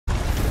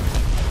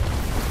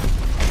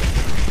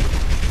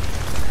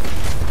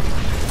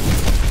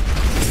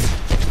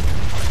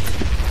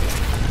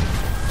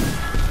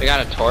They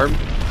got a torb.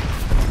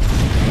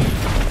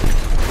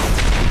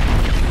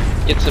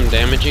 Get some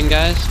damaging,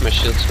 guys. My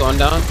shield's going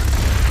down.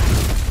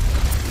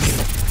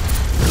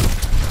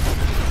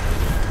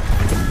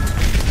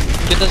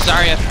 Get the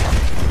Zarya.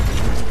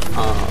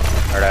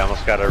 Alright, I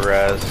almost got a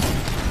res.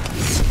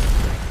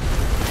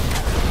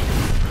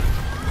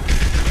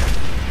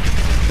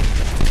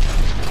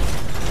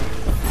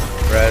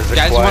 Res You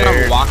guys want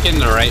to walk in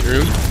the right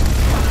room?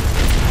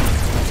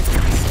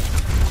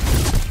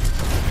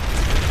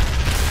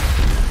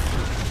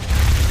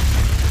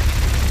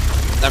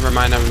 Never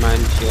mind, never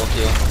mind. Heal,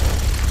 heal.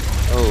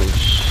 Oh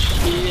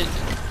shit.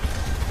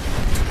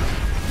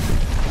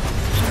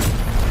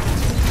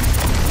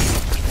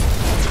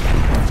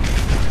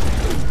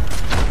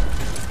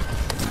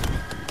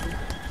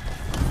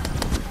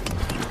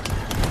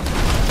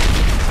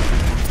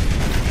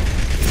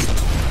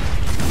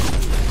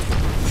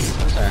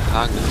 What's our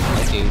hog not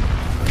looking?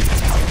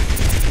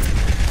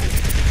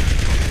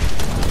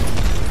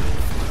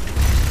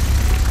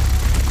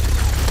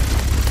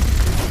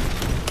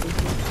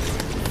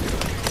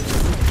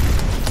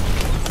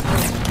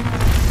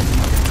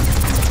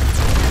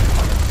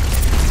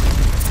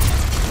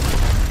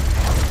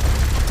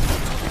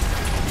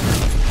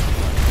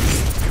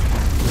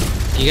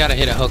 You gotta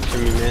hit a hook for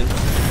me, man.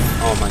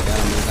 Oh my god,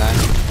 I'm gonna die.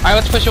 Alright,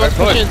 let's push it, let's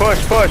push it.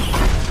 Push, push!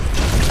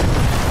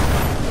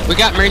 We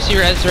got Mercy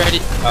res ready.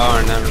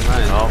 Oh, never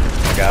mind. Oh,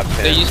 I got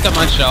pinned. They used a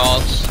bunch of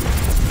ults.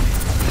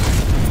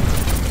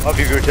 Above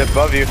you, gootip,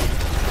 above you.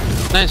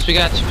 Nice, we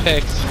got 2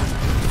 picks.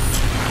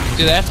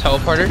 Do they have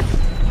teleporter?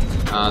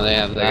 Oh, they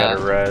have that. They got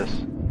a res.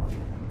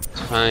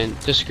 It's fine.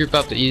 Just group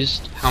up the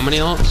east. How many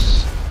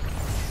ults?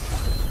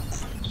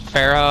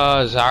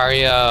 Pharah,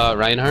 Zarya,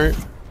 Reinhardt.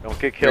 Don't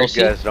get killed,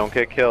 Mercy? guys. Don't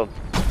get killed.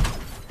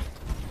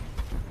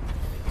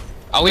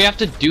 All we have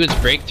to do is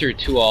break through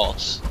 2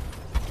 ults.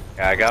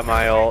 Yeah, I got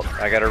my ult.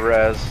 I got a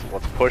res.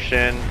 Let's push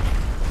in.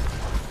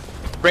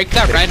 Break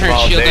that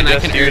Reinhardt shield and I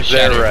can air shatter. They just used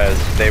their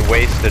res. They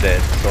wasted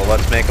it. So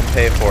let's make them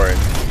pay for it.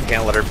 You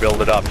can't let her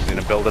build it up. She's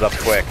gonna build it up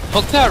quick.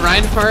 Hook that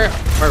Reinhardt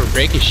or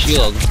break his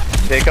shield.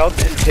 Take out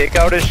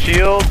his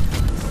shield.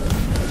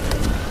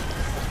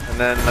 And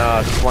then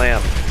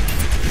slam.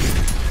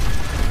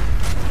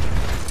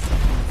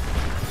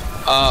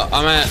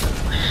 I'm at...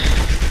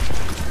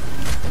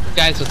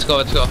 Guys, let's go,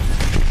 let's go.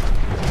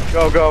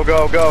 Go, go,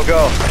 go, go,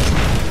 go.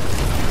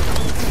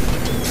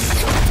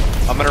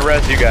 I'm gonna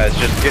res you guys.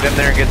 Just get in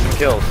there and get some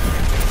kills.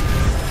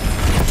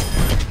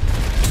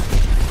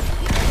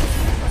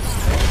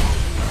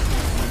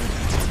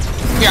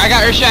 Here, I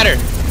got Earth Shatter.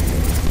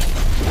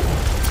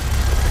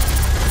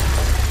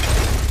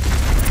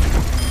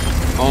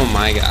 Oh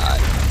my god.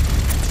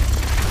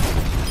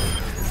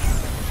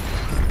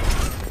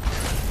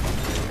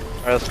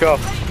 Alright, let's go.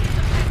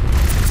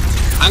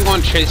 I'm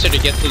going Tracer to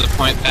get to the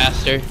point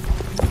faster.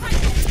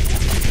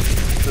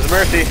 There's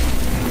Mercy.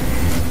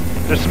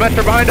 There's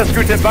Symmetra behind us,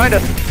 gootip behind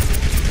us.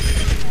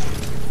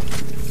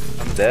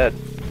 I'm dead.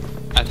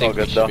 I think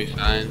we good, should though. be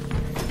fine.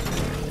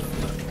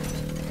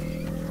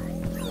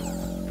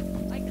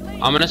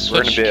 I'm gonna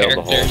switch We're gonna be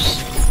able to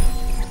characters.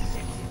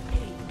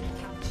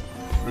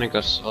 I'm gonna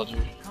go Soldier.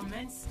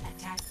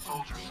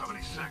 Soldier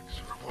 76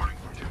 reporting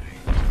for duty.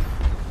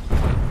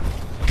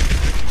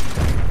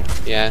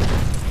 Yeah.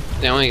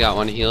 They only got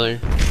 1 healer.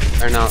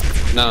 Or no,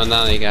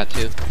 now they got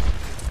 2.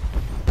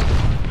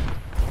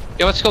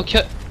 Yo, let's go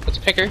kill. Let's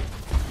pick her.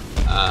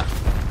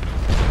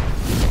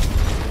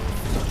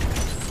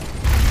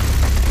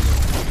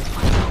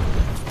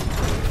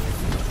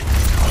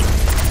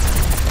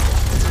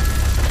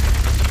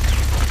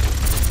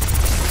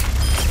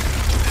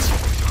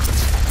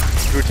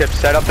 Gootip,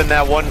 set up in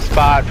that one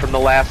spot from the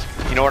last.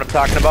 You know what I'm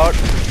talking about?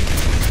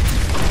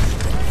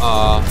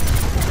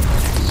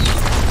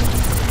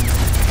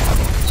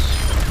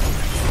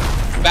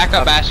 Back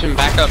up, Bastion.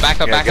 Back up, back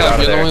up, Yeah, back get up. out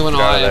of You're the there. only one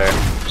Get out of alive.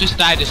 there. Just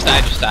die, just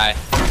die, just die.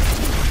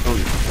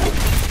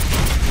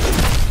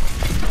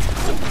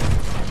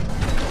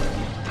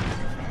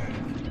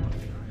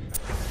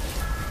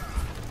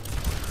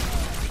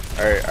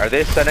 Are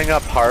they setting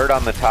up hard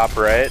on the top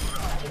right?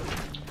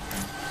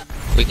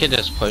 We could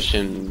just push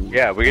in.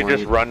 Yeah, we could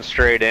just run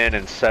straight in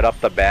and set up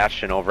the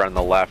bastion over on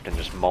the left and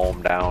just mow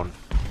them down.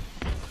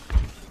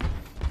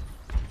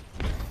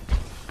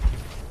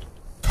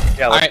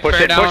 Yeah, let's Alright, push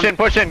fair in, down. push in,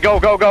 push in, go,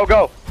 go, go,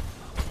 go!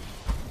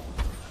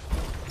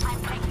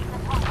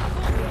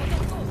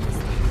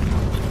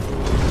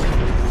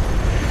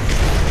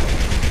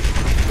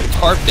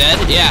 Corp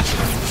dead? Yeah.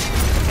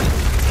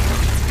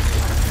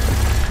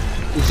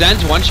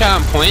 Zen's 1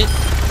 shot on point.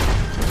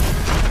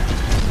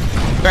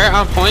 Barrett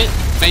on point.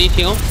 I need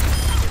heal.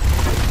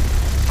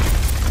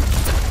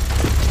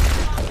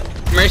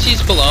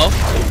 Mercy's below.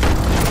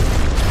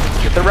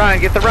 Get the Ryan,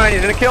 get the Ryan,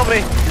 he's gonna kill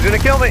me! He's gonna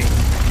kill me!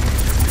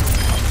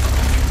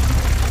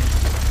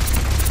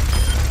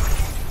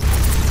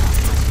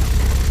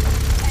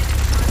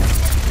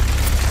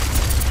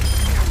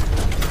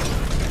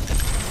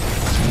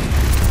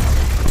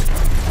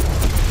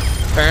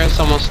 Barrett's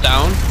almost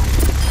down.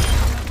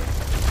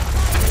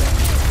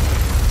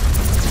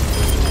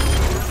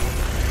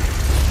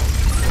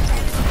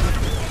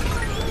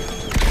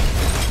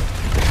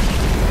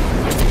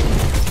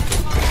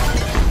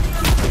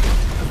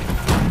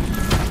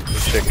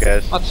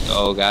 guys. Let's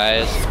go,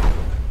 guys.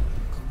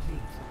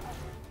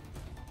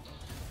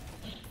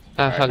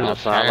 That fucking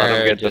let's not let him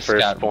fire get the just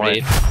first got point.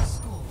 raped.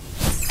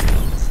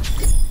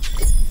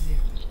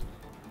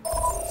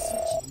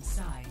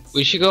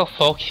 We should go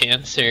full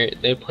cancer.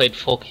 They played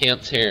full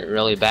cancer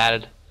really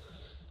bad.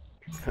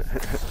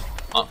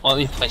 Let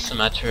me play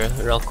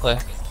Symmetra real quick.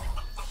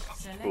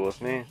 Cool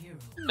with me.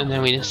 And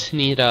then we just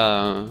need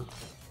I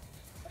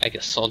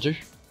guess soldier.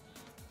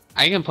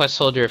 I can play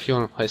soldier if you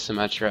want to play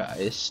Symmetra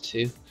Ice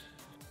too.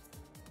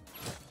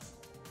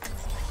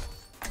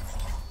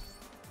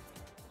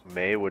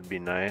 May would be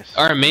nice.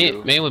 Or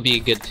May would be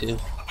good too.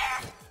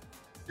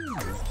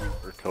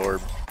 Or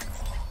Torb.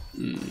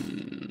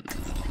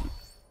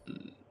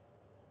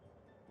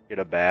 Get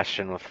a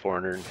bastion with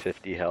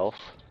 450 health.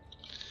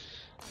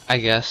 I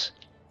guess.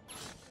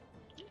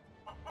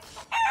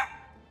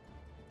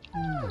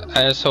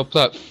 I just hope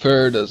that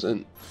fur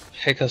doesn't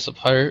pick us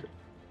apart.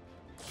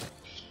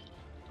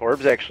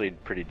 Torb's actually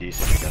pretty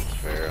decent against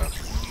Pharaoh.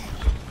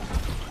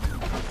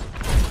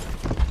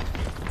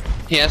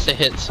 He has to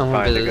hit some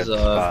Find of a his good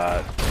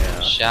spot.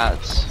 Yeah.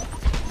 shots.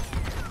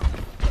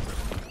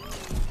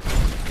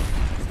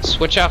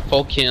 Switch out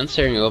full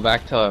cancer and go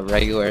back to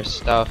regular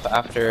stuff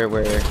after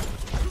we're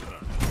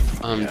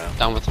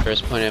done with the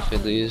first point if we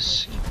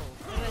lose.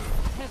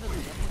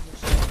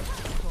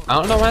 I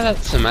don't know why that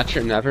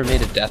Symmetra never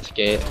made a death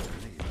gate.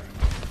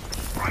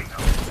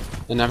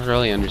 I never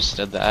really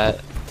understood that.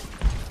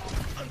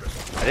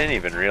 I didn't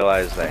even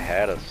realize I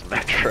had a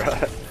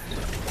Symmetra.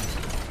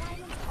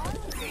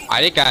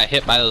 I got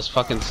hit by those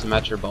fucking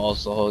Symmetra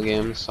balls the whole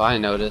game, so I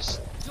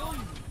noticed.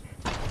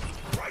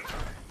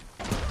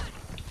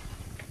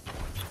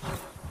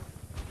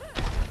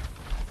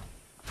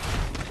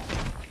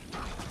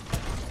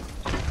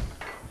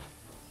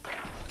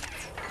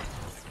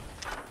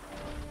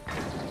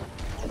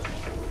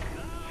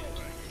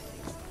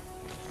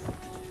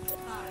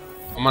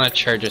 I'm gonna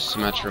charge a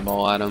Symmetra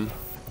ball at him.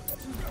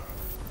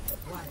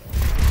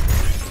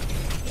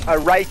 A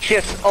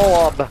righteous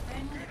orb!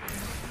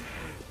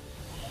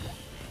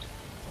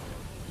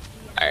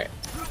 Alright.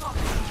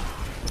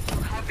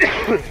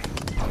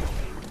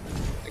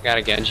 I got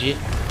a Genji.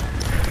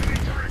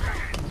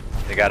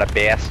 They got a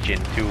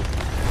bastion too.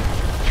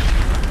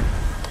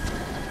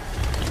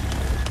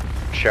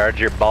 Charge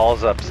your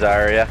balls up,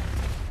 Zarya.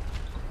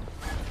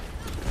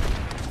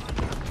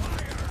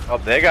 Oh,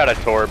 they got a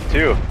Torb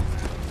too.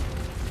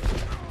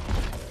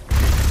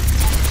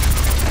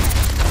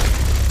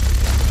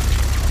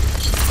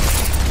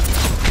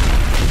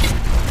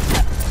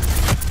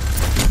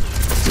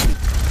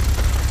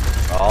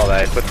 Oh,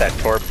 I put that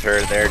Torb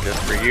turret there just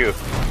for you.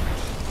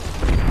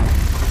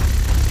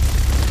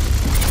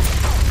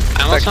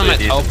 I almost want my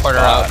teleporter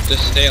out.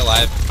 Just stay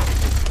alive.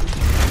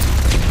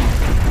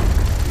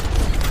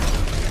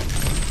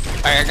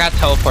 Alright, I got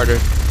teleporter.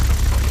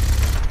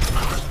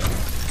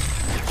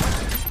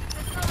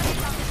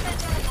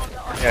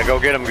 Yeah, go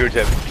get him,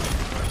 gootip.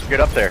 Get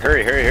up there.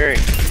 Hurry, hurry, hurry.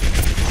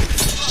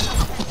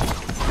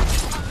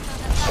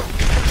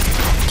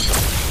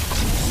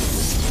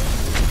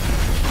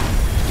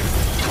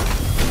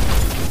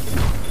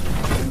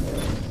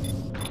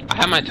 I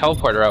have my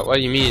teleporter out, what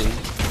do you mean?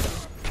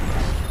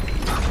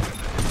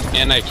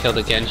 And I killed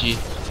a Genji.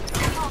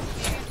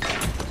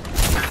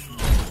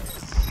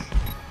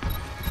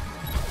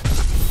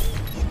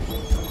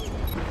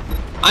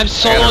 I'm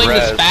soloing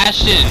this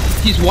Bastion!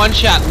 He's one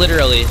shot,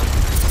 literally.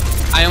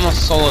 I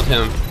almost soloed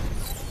him.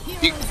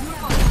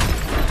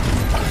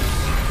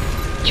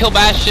 Kill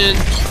Bastion!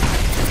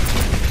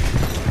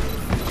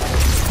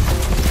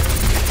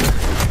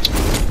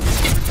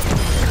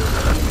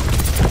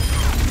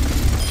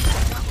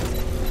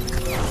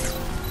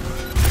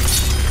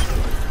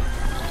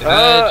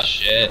 Good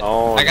shit.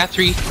 Oh. I got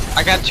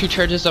 2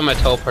 charges on my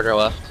teleporter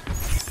left.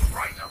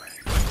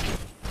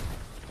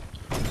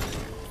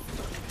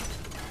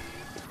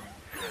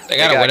 They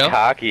got a Widow.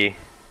 Cocky.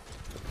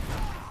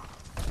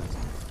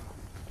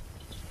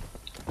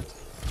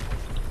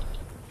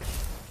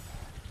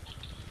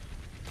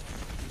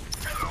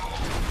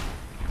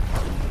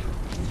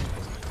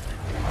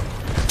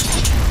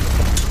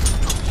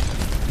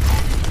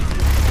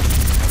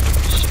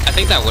 I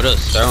think that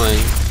Widow's throwing.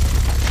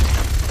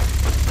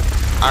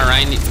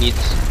 Alright, needs.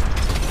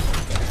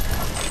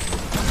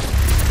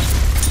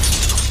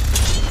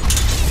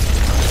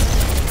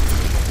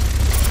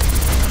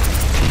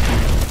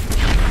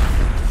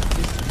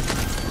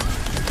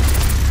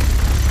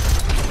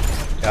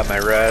 Got my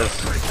res.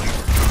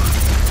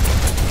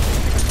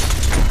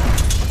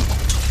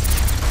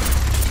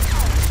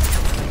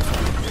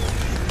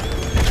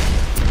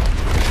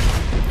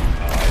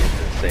 Oh, I need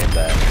to save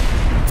that.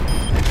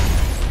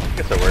 I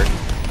guess it worked.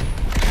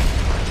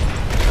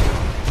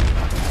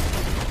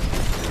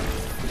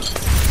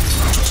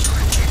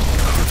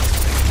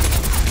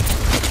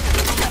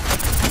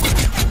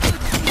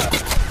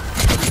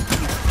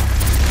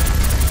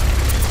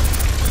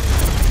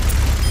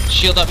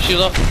 Shield up,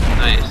 shield up.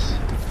 Nice.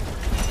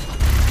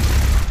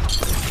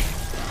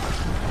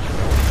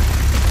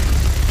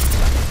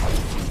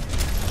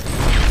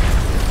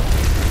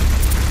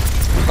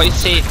 play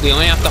safe. We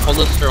only have to hold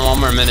this for 1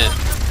 more minute.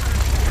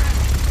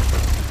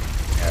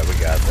 Yeah, we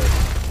got this.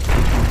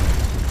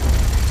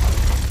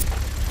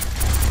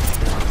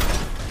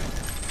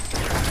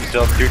 You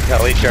still have 2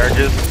 tele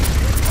charges?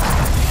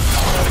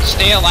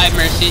 Stay alive,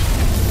 Mercy.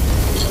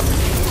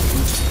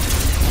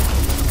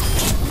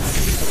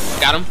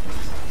 Got him.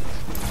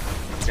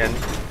 And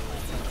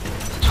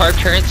Tarp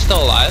turret's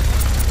still alive.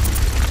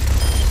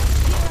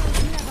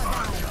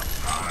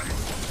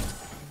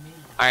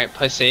 Alright,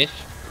 play safe.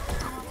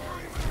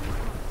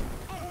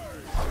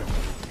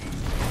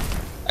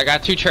 I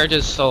got 2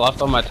 charges still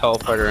left on my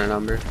teleporter,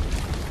 remember.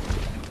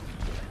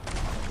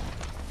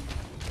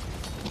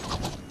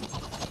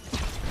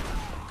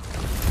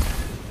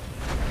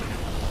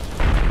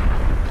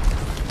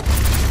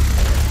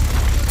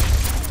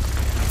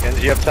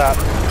 Genji up top.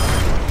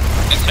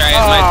 It's alright,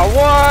 Oh,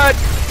 what?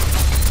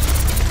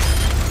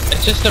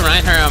 it's just the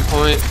Reinhardt on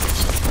point.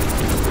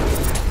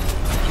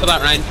 Kill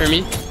that Rein for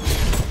me.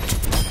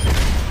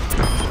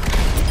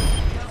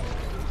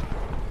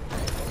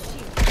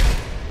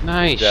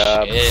 Nice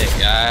shit,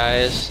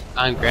 guys.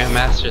 I'm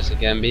Grandmasters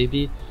again,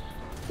 baby.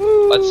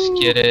 Woo.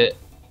 Let's get it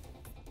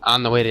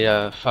on the way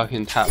to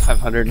fucking top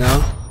 500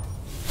 now.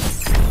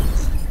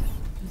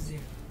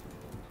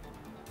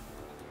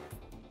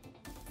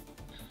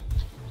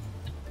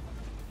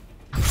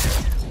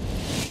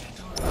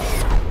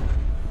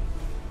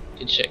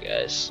 Good shit,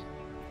 guys.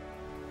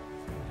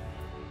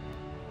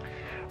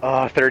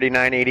 Oh,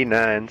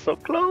 39.89, so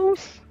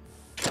close.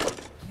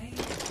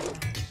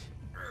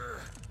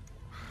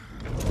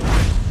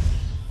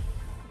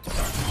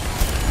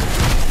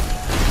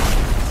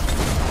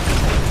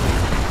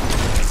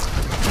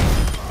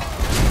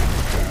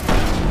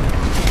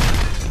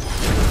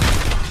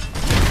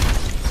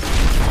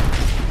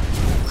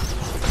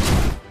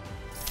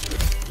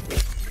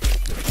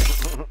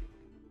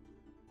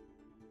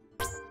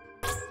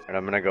 And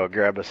I'm gonna go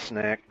grab a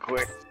snack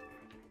quick.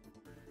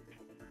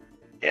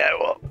 Yeah,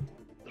 well,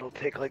 it'll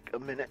take like a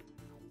minute.